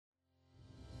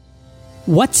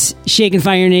What's shaking,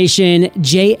 Fire Nation?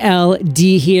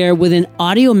 JLD here with an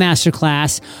audio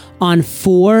masterclass on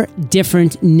 4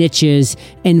 different niches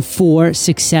and 4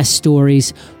 success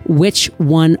stories. Which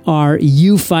one are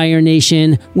you, Fire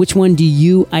Nation? Which one do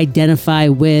you identify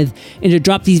with? And to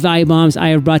drop these value bombs, I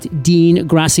have brought Dean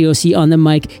Graziosi on the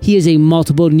mic. He is a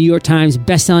multiple New York Times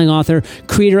bestselling author,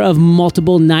 creator of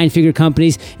multiple 9-figure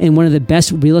companies, and one of the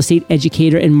best real estate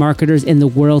educator and marketers in the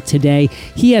world today.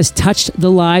 He has touched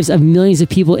the lives of millions of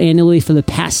people annually for the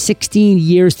past 16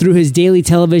 years through his daily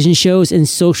television shows and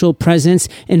social presence.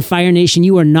 And Fire Nation,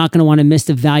 you are not going to want to miss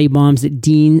the value bombs that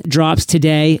Dean drops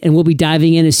today. And we'll be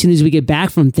diving in as soon as we get back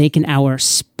from thanking our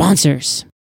sponsors.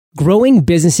 Growing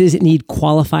businesses need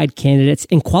qualified candidates,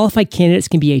 and qualified candidates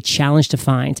can be a challenge to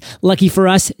find. Lucky for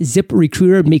us,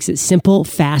 ZipRecruiter makes it simple,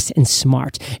 fast, and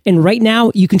smart. And right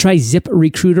now, you can try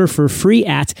ZipRecruiter for free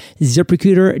at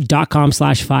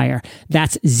ZipRecruiter.com/fire.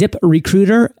 That's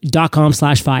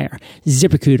ZipRecruiter.com/fire.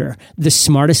 ZipRecruiter, the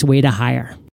smartest way to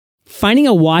hire. Finding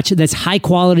a watch that's high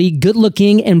quality, good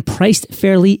looking, and priced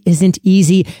fairly isn't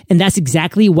easy, and that's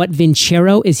exactly what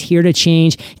Vincero is here to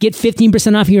change. Get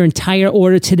 15% off your entire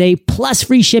order today, plus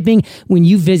free shipping when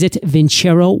you visit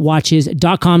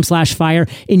VinceroWatches.com/fire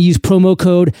and use promo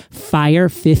code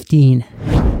FIRE15.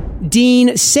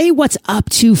 Dean, say what's up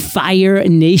to Fire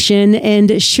Nation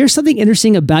and share something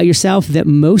interesting about yourself that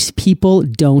most people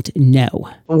don't know.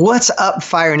 What's up,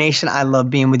 Fire Nation? I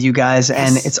love being with you guys,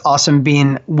 and it's awesome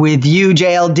being with you,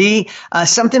 JLD.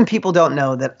 Something people don't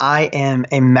know, that I am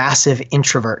a massive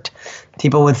introvert.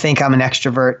 People would think I'm an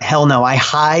extrovert. Hell no, I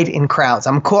hide in crowds.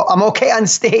 I'm cool. I'm okay on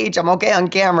stage. I'm okay on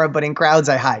camera, but in crowds,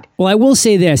 I hide. Well, I will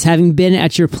say this, having been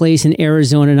at your place in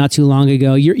Arizona not too long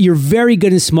ago, you're very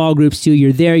good in small groups too.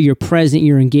 You're there, you're present,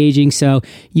 you're engaging. So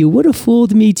you would have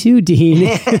fooled me too,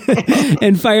 Dean.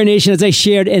 And Fire Nation, as I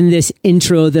shared in this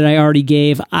intro that I already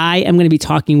gave, I am going to be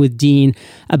talking with Dean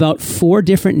about 4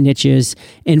 different niches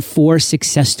and 4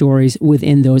 success stories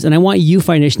within those. And I want you,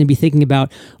 Fire Nation, to be thinking about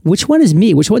which one is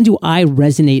me? Which one do I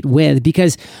resonate with?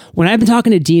 Because when I've been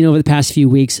talking to Dean over the past few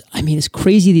weeks, I mean, it's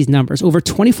crazy, these numbers. Over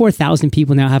 24,000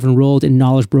 people now have enrolled in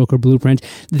Knowledge Broker Blueprint.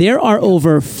 There are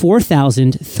over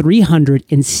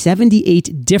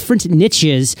 4,378 different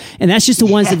niches, and that's just the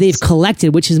ones that they've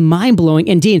collected, which is mind-blowing.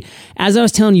 And Dean, as I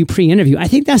was telling you pre-interview, I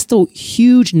think that's the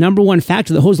huge number one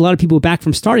factor that holds a lot of people back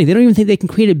from starting. They don't even think they can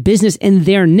create a business in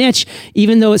their niche,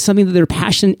 even though it's something that they're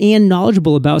passionate and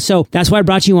knowledgeable about. So that's why I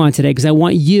brought you on today, because I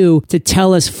want you to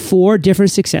tell us 4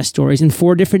 different success stories and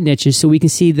 4 different niches so we can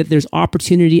see that there's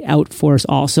opportunity out for us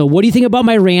all. So what do you think about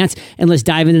my rant? And let's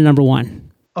dive into number 1.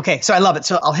 Okay, so I love it.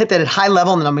 So I'll hit that at high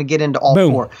level, and then I'm going to get into all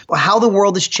Boom. 4. How the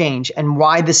world has changed and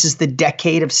why this is the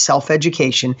decade of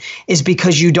self-education is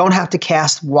because you don't have to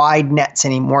cast wide nets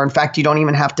anymore. In fact, you don't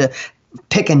even have to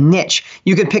pick a niche.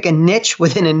 You can pick a niche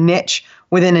within a niche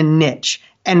within a niche.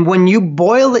 And when you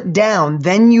boil it down,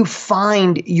 then you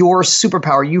find your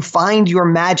superpower. You find your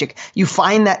magic. You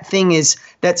find that thing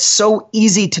that's so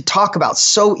easy to talk about,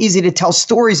 so easy to tell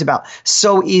stories about,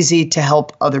 so easy to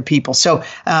help other people. So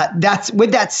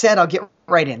with that said, I'll get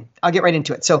right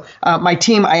into it. So my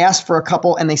team, I asked for a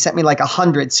couple and they sent me like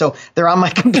 100. So they're on my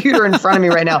computer in front of me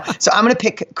right now. So I'm going to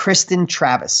pick Kristen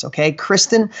Travis. Okay.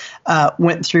 Kristen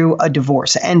went through a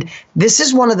divorce. And this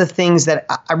is one of the things that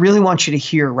I really want you to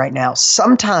hear right now.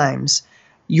 Sometimes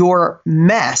your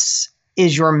mess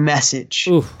is your message.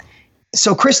 Oof.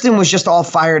 So Kristen was just all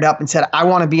fired up and said, I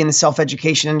want to be in the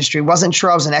self-education industry. Wasn't sure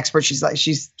I was an expert.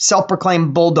 She's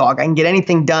self-proclaimed bulldog. I can get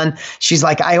anything done. She's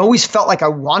like, I always felt like I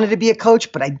wanted to be a coach,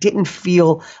 but I didn't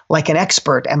feel like an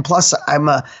expert. And plus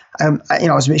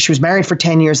she was married for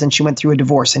 10 years and she went through a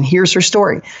divorce. And here's her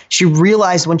story. She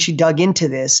realized when she dug into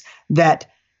this that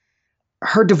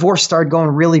her divorce started going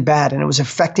really bad and it was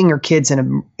affecting her kids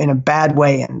in a bad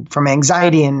way, and from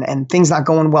anxiety and things not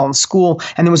going well in school.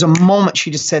 And there was a moment she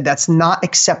just said, that's not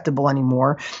acceptable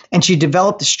anymore. And she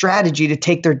developed a strategy to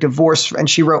take their divorce,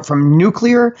 and she wrote from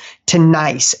nuclear to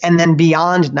nice and then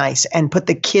beyond nice, and put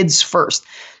the kids first.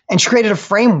 And she created a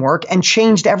framework and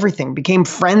changed everything, became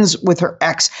friends with her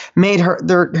ex, made her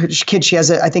kids, she has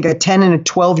I think a 10 and a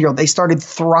 12-year-old. They started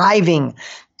thriving,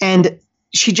 and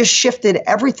she just shifted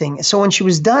everything. So when she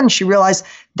was done, she realized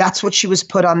that's what she was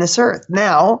put on this earth.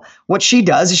 Now, what she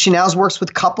does is she now works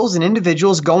with couples and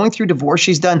individuals going through divorce.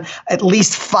 She's done at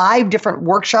least 5 different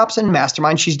workshops and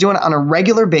masterminds. She's doing it on a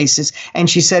regular basis. And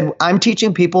she said, I'm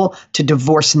teaching people to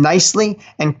divorce nicely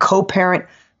and co-parent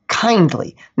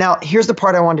kindly. Now, here's the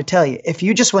part I wanted to tell you. If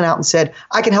you just went out and said,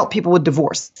 I can help people with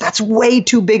divorce, that's way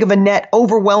too big of a net,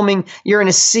 overwhelming. You're in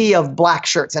a sea of black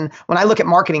shirts. And when I look at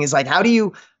marketing, it's like, how do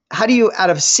you out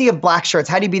of a sea of black shirts,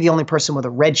 how do you be the only person with a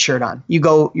red shirt on? You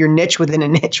go your niche within a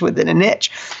niche within a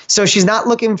niche. So she's not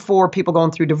looking for people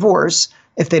going through divorce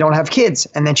if they don't have kids.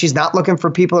 And then she's not looking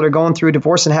for people that are going through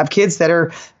divorce and have kids that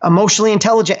are emotionally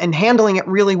intelligent and handling it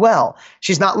really well.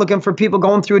 She's not looking for people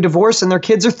going through a divorce and their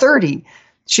kids are 30.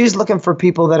 She's looking for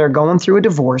people that are going through a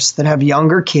divorce that have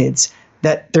younger kids,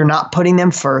 that they're not putting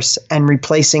them first and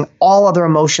replacing all other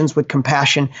emotions with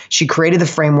compassion. She created the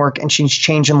framework and she's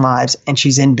changing lives and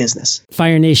she's in business.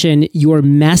 Fire Nation, your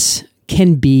mess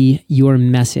can be your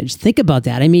message. Think about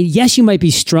that. I mean, yes, you might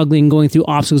be struggling, going through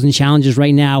obstacles and challenges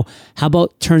right now. How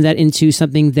about turn that into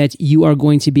something that you are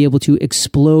going to be able to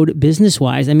explode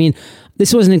business-wise? I mean,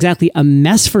 this wasn't exactly a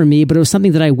mess for me, but it was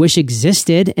something that I wish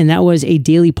existed. And that was a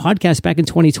daily podcast back in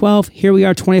 2012. Here we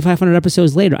are 2,500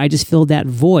 episodes later. I just filled that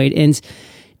void. And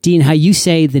Dean, how you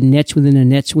say the niche within a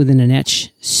niche within a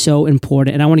niche, so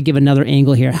important. And I want to give another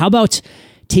angle here. How about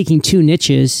taking two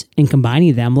niches and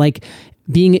combining them? Like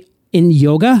being in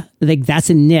yoga, like that's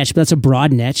a niche, but that's a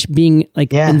broad niche. Being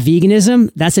like in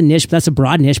veganism, that's a niche, but that's a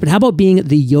broad niche. But how about being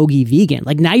the yogi vegan?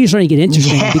 Like now you're starting to get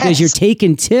interesting because you're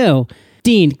taking two.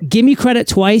 Dean, give me credit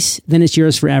twice, then it's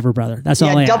yours forever, brother. That's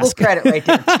all I double ask. Credit right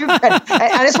there. Two credit.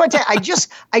 I just want to tell you,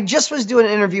 I just was doing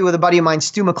an interview with a buddy of mine,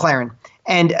 Stu McLaren,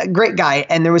 and a great guy.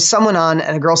 And there was someone on,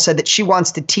 and a girl said that she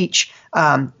wants to teach.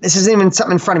 This isn't even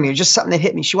something in front of me, it was just something that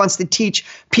hit me. She wants to teach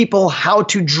people how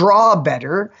to draw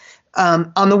better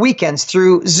on the weekends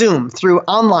through Zoom, through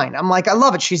online. I'm like, I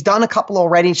love it. She's done a couple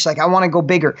already. She's like, I want to go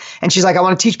bigger. And she's like, I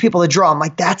want to teach people to draw. I'm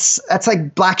like, that's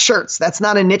like black shirts. That's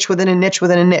not a niche within a niche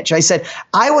within a niche. I said,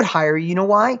 I would hire you. You know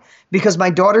why? Because my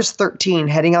daughter's 13,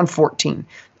 heading on 14.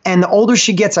 And the older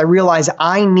she gets, I realize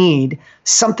I need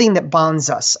something that bonds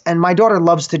us. And my daughter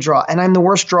loves to draw. And I'm the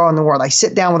worst drawer in the world. I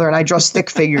sit down with her and I draw stick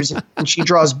figures and she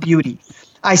draws beauty.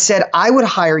 I said, I would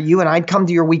hire you and I'd come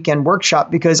to your weekend workshop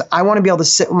because I want to be able to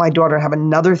sit with my daughter and have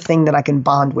another thing that I can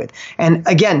bond with. And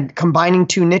again, combining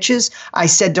two niches, I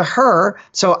said to her,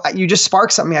 so you just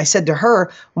sparked something. I said to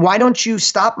her, why don't you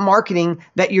stop marketing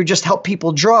that you just help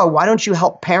people draw? Why don't you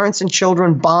help parents and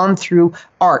children bond through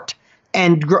art?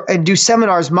 And do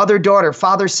seminars, mother, daughter,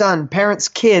 father, son, parents,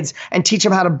 kids, and teach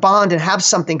them how to bond and have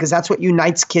something because that's what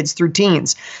unites kids through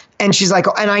teens. And she's like,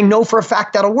 oh, and I know for a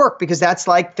fact that'll work because that's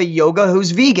like the yoga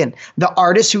who's vegan, the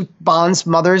artist who bonds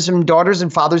mothers and daughters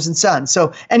and fathers and sons.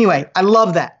 So anyway, I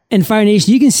love that. And Fire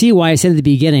Nation, you can see why I said at the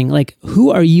beginning, like, who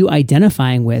are you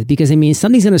identifying with? Because, I mean,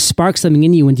 something's going to spark something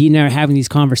in you when Dean and I are having these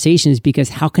conversations because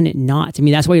how can it not? I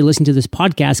mean, that's why you're listening to this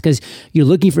podcast because you're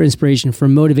looking for inspiration, for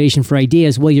motivation, for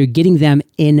ideas. Well, you're getting them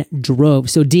in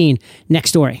droves. So, Dean, next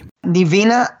story.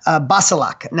 Navina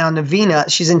Basalak. Now, Navina,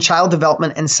 she's in child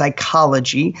development and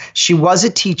psychology. She was a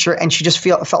teacher and she just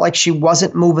felt like she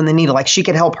wasn't moving the needle. Like she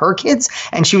could help her kids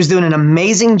and she was doing an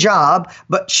amazing job,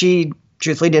 but she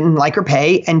truthfully didn't like her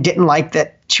pay and didn't like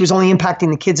that she was only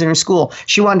impacting the kids in her school.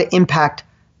 She wanted to impact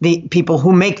the people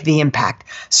who make the impact.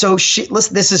 So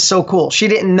listen, this is so cool. She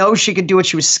didn't know she could do it.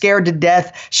 She was scared to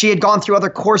death. She had gone through other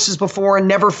courses before and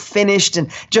never finished.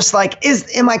 And just like,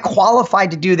 am I qualified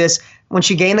to do this? When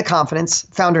she gained the confidence,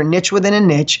 found her niche within a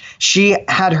niche, she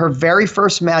had her very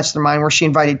first mastermind where she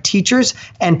invited teachers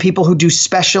and people who do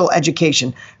special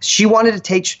education. She wanted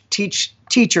to teach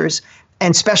teachers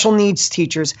and special needs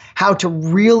teachers how to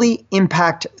really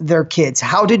impact their kids,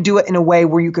 how to do it in a way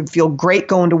where you can feel great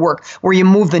going to work, where you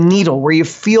move the needle, where you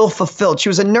feel fulfilled. She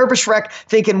was a nervous wreck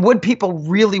thinking, would people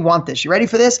really want this? You ready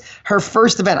for this? Her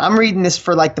first event, I'm reading this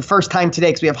for like the first time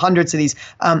today because we have hundreds of these.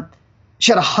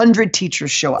 She had 100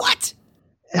 teachers show up. What?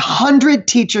 100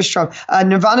 teachers strong.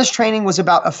 Nirvana's training was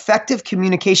about effective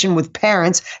communication with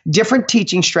parents, different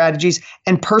teaching strategies,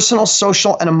 and personal,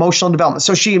 social, and emotional development.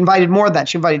 So she invited more of that.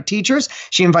 She invited teachers.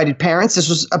 She invited parents. This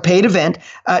was a paid event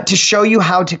to show you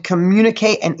how to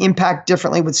communicate and impact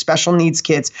differently with special needs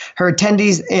kids. Her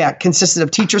attendees consisted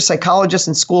of teachers, psychologists,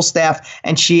 and school staff,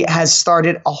 and she has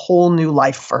started a whole new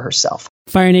life for herself.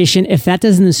 Fire Nation, if that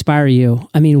doesn't inspire you,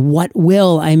 I mean, what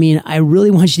will? I mean, I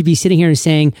really want you to be sitting here and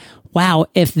saying, wow,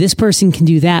 if this person can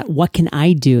do that, what can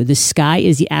I do? The sky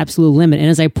is the absolute limit. And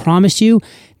as I promised you,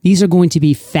 these are going to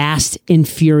be fast and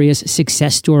furious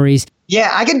success stories.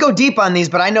 Yeah, I could go deep on these,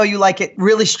 but I know you like it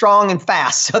really strong and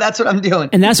fast. So that's what I'm doing.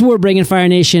 And that's what we're bringing, Fire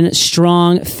Nation,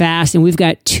 strong, fast. And we've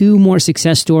got 2 more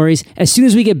success stories as soon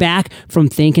as we get back from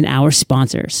thanking our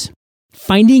sponsors.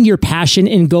 Finding your passion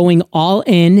and going all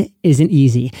in isn't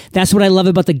easy. That's what I love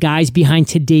about the guys behind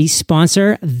today's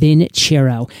sponsor,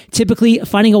 Vincero. Typically,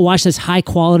 finding a watch that's high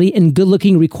quality and good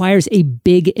looking requires a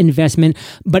big investment,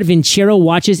 but Vincero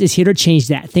Watches is here to change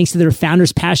that thanks to their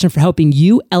founder's passion for helping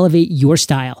you elevate your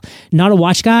style. Not a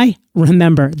watch guy?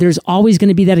 Remember, there's always going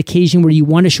to be that occasion where you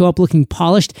want to show up looking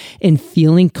polished and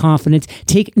feeling confident.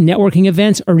 Take networking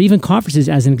events or even conferences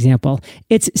as an example.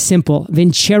 It's simple.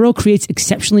 Vincero creates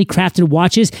exceptionally crafted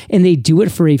watches and they do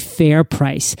it for a fair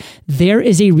price. There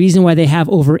is a reason why they have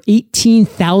over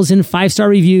 18,000 five-star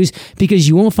reviews, because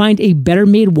you won't find a better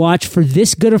made watch for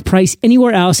this good of price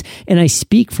anywhere else. And I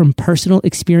speak from personal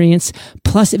experience.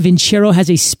 Plus, Vincero has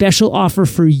a special offer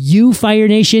for you, Fire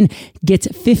Nation. Get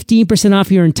 15% off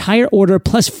your entire order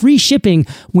plus free shipping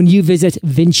when you visit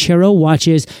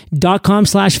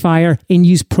vincerowatches.com/fire and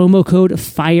use promo code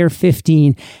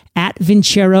FIRE15. At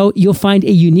Vincero, you'll find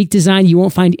a unique design you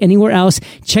won't find anywhere else.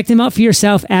 Check them out for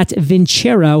yourself at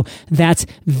Vincero. That's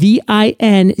VINCERO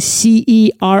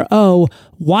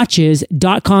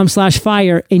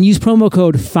watches.com/fire and use promo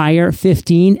code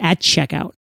FIRE15 at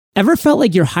checkout. Ever felt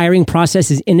like your hiring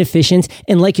process is inefficient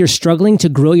and like you're struggling to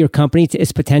grow your company to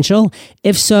its potential?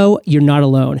 If so, you're not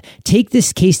alone. Take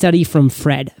this case study from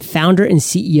Fred, founder and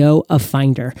CEO of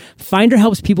Finder. Finder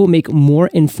helps people make more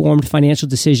informed financial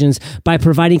decisions by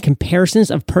providing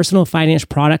comparisons of personal finance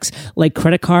products like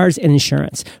credit cards and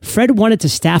insurance. Fred wanted to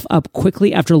staff up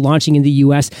quickly after launching in the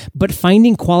US, but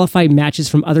finding qualified matches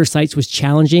from other sites was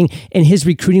challenging and his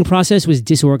recruiting process was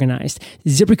disorganized.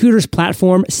 ZipRecruiter's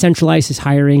platform centralizes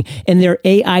hiring, and their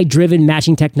AI-driven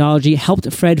matching technology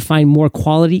helped Fred find more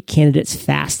quality candidates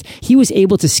fast. He was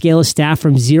able to scale his staff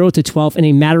from 0 to 12 in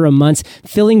a matter of months,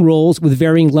 filling roles with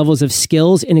varying levels of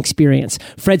skills and experience.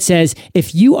 Fred says,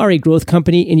 if you are a growth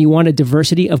company and you want a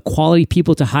diversity of quality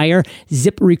people to hire,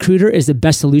 ZipRecruiter is the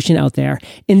best solution out there.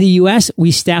 In the US, we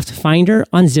staffed Finder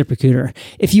on ZipRecruiter.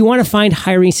 If you want to find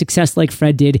hiring success like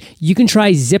Fred did, you can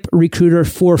try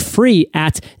ZipRecruiter for free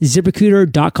at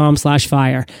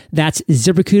ZipRecruiter.com/fire. That's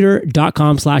ZipRecruiter.com/fire.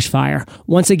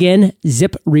 Once again,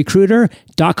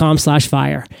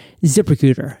 ZipRecruiter.com/fire.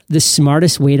 ZipRecruiter, the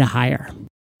smartest way to hire.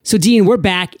 So Dean, we're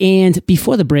back. And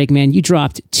before the break, man, you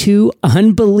dropped 2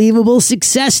 unbelievable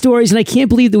success stories. And I can't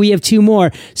believe that we have 2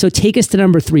 more. So take us to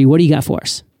number 3. What do you got for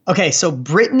us? Okay, so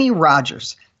Brittany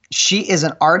Rogers. She is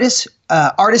an artist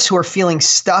who are feeling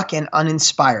stuck and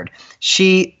uninspired.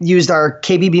 She used our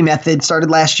KBB method, started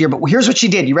last year. But here's what she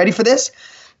did. You ready for this?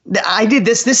 I did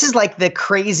this. This is like the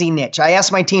crazy niche. I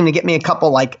asked my team to get me a couple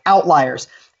like outliers.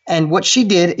 And what she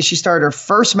did is she started her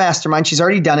first mastermind. She's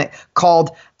already done it,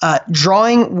 called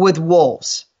Drawing with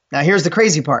Wolves. Now, here's the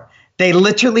crazy part. They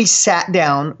literally sat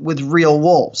down with real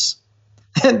wolves.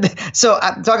 So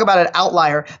talk about an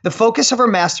outlier. The focus of her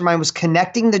mastermind was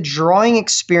connecting the drawing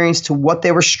experience to what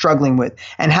they were struggling with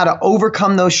and how to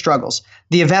overcome those struggles.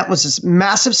 The event was a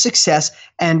massive success,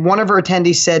 and one of her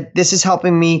attendees said, "This is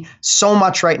helping me so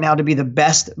much right now to be the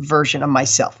best version of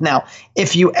myself." Now,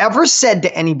 if you ever said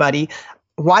to anybody,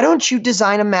 why don't you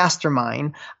design a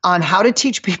mastermind on how to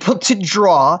teach people to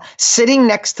draw sitting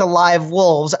next to live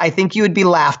wolves? I think you would be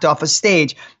laughed off a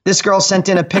stage. This girl sent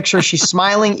in a picture. She's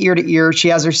smiling ear to ear. She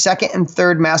has her second and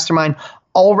third mastermind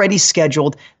already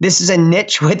scheduled. This is a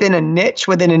niche within a niche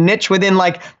within a niche within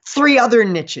like 3 other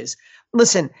niches.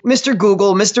 Listen, Mr.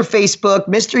 Google, Mr. Facebook,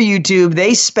 Mr. YouTube,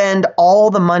 they spend all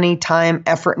the money, time,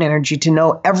 effort, and energy to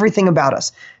know everything about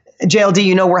us. JLD,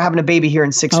 you know we're having a baby here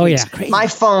in 6 weeks. Yeah, crazy. My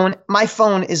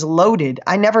phone is loaded.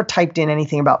 I never typed in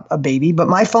anything about a baby, but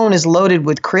my phone is loaded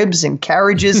with cribs and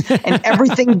carriages and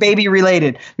everything baby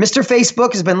related. Mr.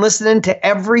 Facebook has been listening to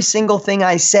every single thing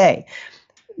I say.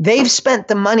 They've spent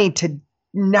the money to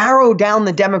narrow down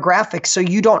the demographics so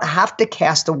you don't have to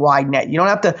cast a wide net. You don't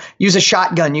have to use a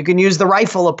shotgun. You can use the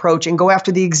rifle approach and go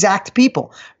after the exact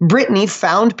people. Brittany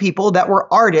found people that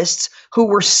were artists who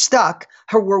were stuck,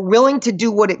 who were willing to do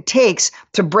what it takes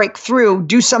to break through,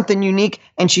 do something unique,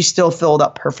 and she still filled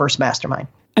up her first mastermind.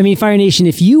 I mean, Fire Nation,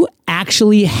 if you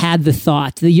actually had the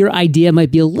thought that your idea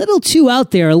might be a little too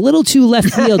out there, a little too left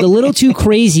field, a little too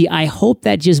crazy, I hope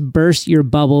that just burst your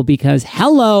bubble, because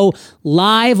hello,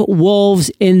 live wolves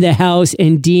in the house.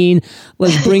 And Dean,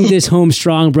 let's bring this home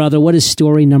strong, brother. What is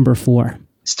story number 4?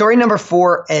 Story number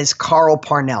 4 is Carl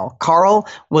Parnell. Carl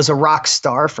was a rock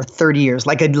star for 30 years,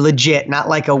 like a legit, not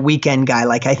like a weekend guy.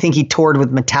 Like I think he toured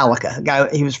with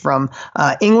Metallica. He was from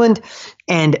England,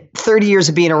 and 30 years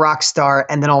of being a rock star.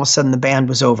 And then all of a sudden the band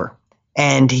was over.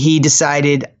 And he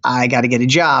decided, I got to get a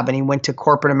job. And he went to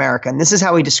corporate America. And this is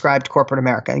how he described corporate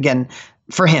America. Again,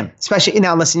 for him, especially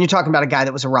now, listen, you're talking about a guy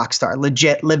that was a rock star,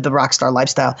 legit, lived the rock star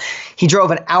lifestyle. He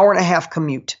drove an hour and a half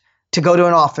commute to go to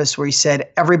an office where he said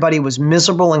everybody was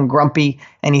miserable and grumpy.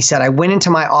 And he said, I went into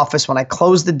my office. When I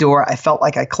closed the door, I felt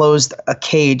like I closed a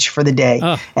cage for the day.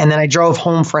 And then I drove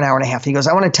home for an hour and a half. He goes,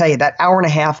 I want to tell you, that hour and a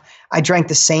half, I drank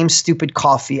the same stupid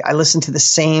coffee. I listened to the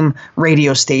same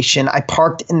radio station. I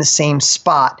parked in the same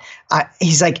spot.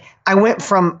 He's like, I went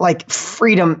from like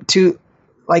freedom to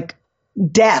like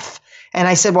death. And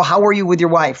I said, well, how were you with your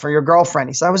wife or your girlfriend?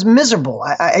 He said, I was miserable.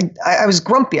 I was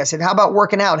grumpy. I said, how about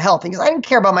working out, health? He goes, I didn't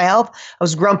care about my health. I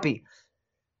was grumpy.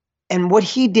 And what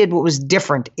he did, what was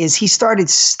different, is he started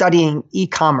studying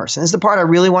e-commerce. And this is the part I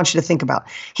really want you to think about.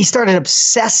 He started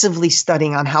obsessively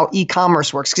studying on how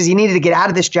e-commerce works because he needed to get out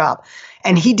of this job.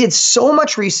 And he did so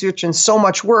much research and so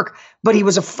much work, but he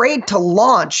was afraid to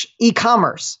launch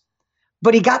e-commerce.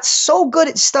 But he got so good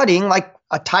at studying, like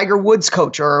a Tiger Woods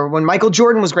coach, or when Michael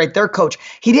Jordan was great, their coach.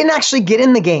 He didn't actually get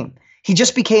in the game. He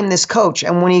just became this coach.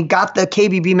 And when he got the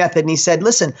KBB method and he said,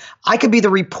 listen, I could be the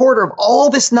reporter of all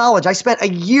this knowledge. I spent a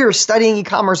year studying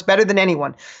e-commerce better than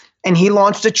anyone. And he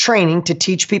launched a training to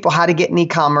teach people how to get in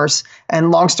e-commerce.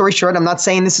 And long story short, I'm not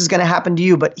saying this is going to happen to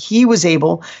you, but he was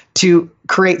able to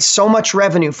create so much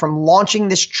revenue from launching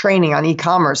this training on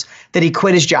e-commerce that he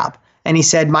quit his job. And he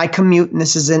said, my commute, and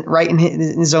this isn't right in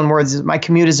his own words, my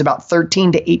commute is about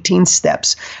 13 to 18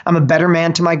 steps. I'm a better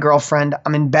man to my girlfriend.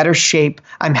 I'm in better shape.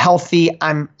 I'm healthy.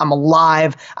 I'm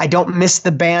alive. I don't miss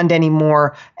the band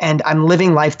anymore. And I'm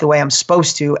living life the way I'm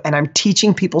supposed to. And I'm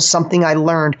teaching people something I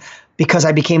learned because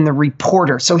I became the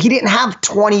reporter. So he didn't have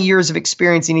 20 years of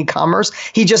experience in e-commerce.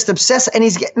 He just obsessed, and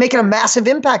he's making a massive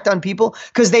impact on people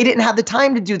because they didn't have the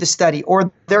time to do the study,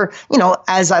 or they're,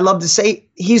 as I love to say,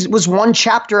 he was one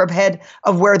chapter ahead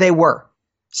of where they were.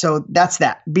 So that's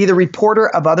that. Be the reporter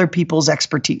of other people's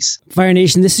expertise. Fire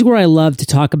Nation, this is where I love to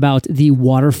talk about the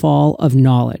waterfall of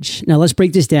knowledge. Now let's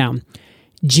break this down.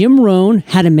 Jim Rohn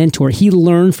had a mentor. He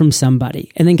learned from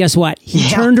somebody. And then guess what? He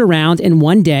turned around, and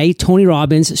one day Tony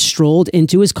Robbins strolled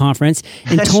into his conference,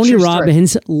 and Tony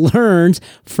Robbins learned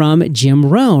from Jim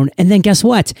Rohn. And then guess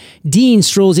what? Dean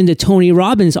strolls into Tony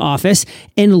Robbins' office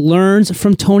and learns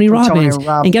from Tony Robbins.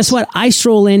 And guess what? I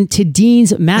stroll into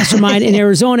Dean's mastermind in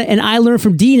Arizona, and I learn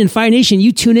from Dean. And Fire Nation,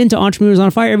 you tune into Entrepreneurs on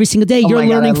Fire every single day. You're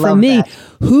learning from me.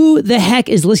 Who the heck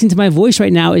is listening to my voice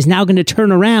right now is now going to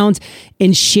turn around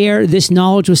and share this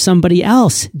knowledge with somebody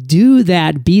else. Do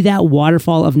that. Be that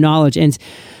waterfall of knowledge. And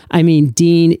I mean,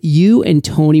 Dean, you and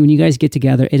Tony, when you guys get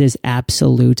together, it is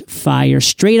absolute fire.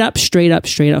 Straight up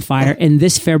fire. And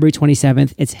this February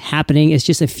 27th, it's happening. It's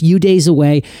just a few days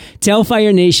away. Tell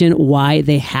Fire Nation why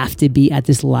they have to be at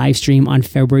this live stream on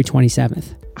February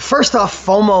 27th. First off,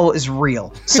 FOMO is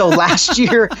real. So last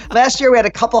year we had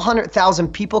a couple 100,000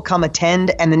 people come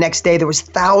attend, and the next day there was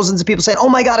thousands of people saying, "Oh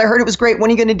my God, I heard it was great. When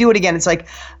are you going to do it again?" It's like,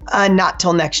 not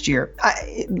till next year.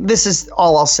 This is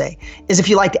all I'll say is, if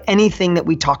you liked anything that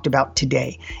we talked about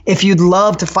today, if you'd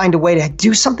love to find a way to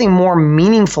do something more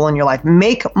meaningful in your life,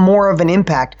 make more of an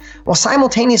impact, while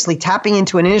simultaneously tapping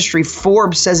into an industry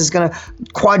Forbes says is going to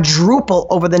quadruple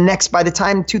over by the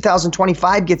time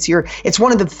 2025 gets here. It's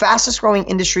one of the fastest growing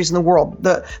industries in the world.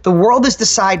 The world has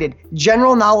decided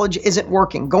general knowledge isn't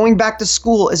working. Going back to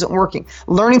school isn't working.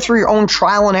 Learning through your own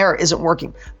trial and error isn't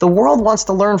working. The world wants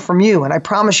to learn from you. And I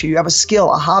promise you have a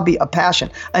skill, a hobby, a passion,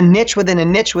 a niche within a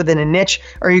niche within a niche,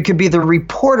 or you could be the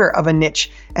reporter of a niche,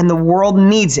 and the world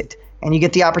needs it. And you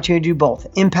get the opportunity to do both,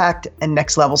 impact and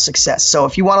next level success. So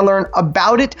if you want to learn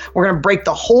about it, we're going to break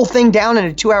the whole thing down in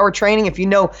a 2-hour training. If you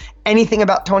know anything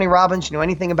about Tony Robbins, you know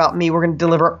anything about me, we're going to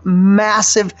deliver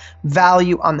massive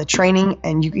value on the training,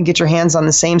 and you can get your hands on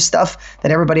the same stuff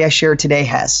that everybody I shared today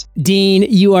has. Dean,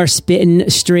 you are spitting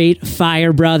straight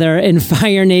fire, brother. And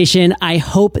Fire Nation, I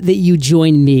hope that you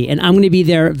join me. And I'm going to be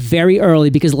there very early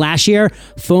because last year,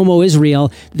 FOMO is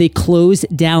real. They closed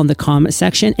down the comment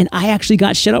section, and I actually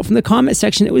got shut out from the comment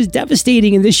section. It was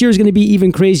devastating, and this year is going to be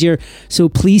even crazier. So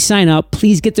please sign up.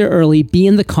 Please get there early. Be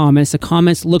in the comments. The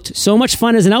comments looked so much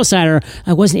fun as an outsider.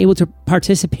 I wasn't able to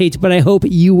participate, but I hope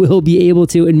you will be able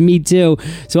to, and me too.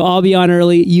 So I'll be on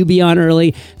early. You be on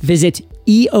early. Visit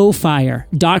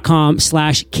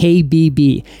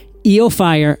eofire.com/KBB.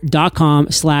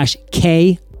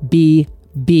 eofire.com/KBB.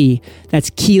 That's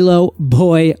Kilo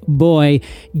Boy.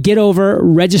 Get over,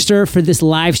 register for this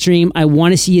live stream. I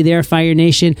want to see you there, Fire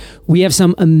Nation. We have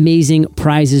some amazing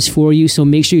prizes for you, so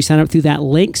make sure you sign up through that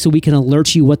link so we can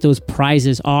alert you what those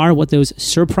prizes are, what those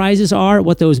surprises are,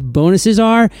 what those bonuses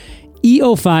are.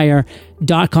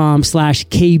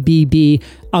 eofire.com/KBB.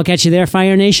 I'll catch you there,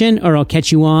 Fire Nation, or I'll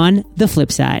catch you on the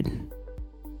flip side.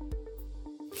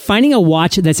 Finding a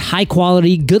watch that's high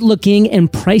quality, good looking,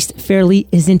 and priced fairly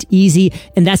isn't easy,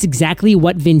 and that's exactly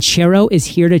what Vincero is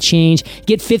here to change.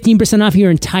 Get 15% off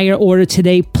your entire order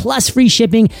today, plus free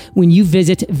shipping when you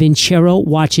visit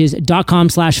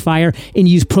vincerowatches.com/fire and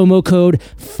use promo code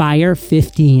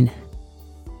FIRE15.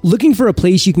 Looking for a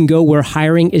place you can go where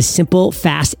hiring is simple,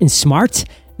 fast, and smart?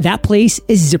 That place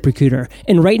is ZipRecruiter.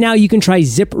 And right now you can try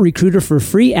ZipRecruiter for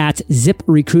free at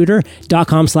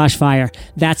ziprecruiter.com/fire.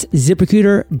 That's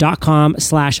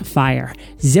ziprecruiter.com/fire.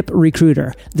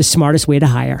 ZipRecruiter, the smartest way to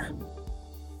hire.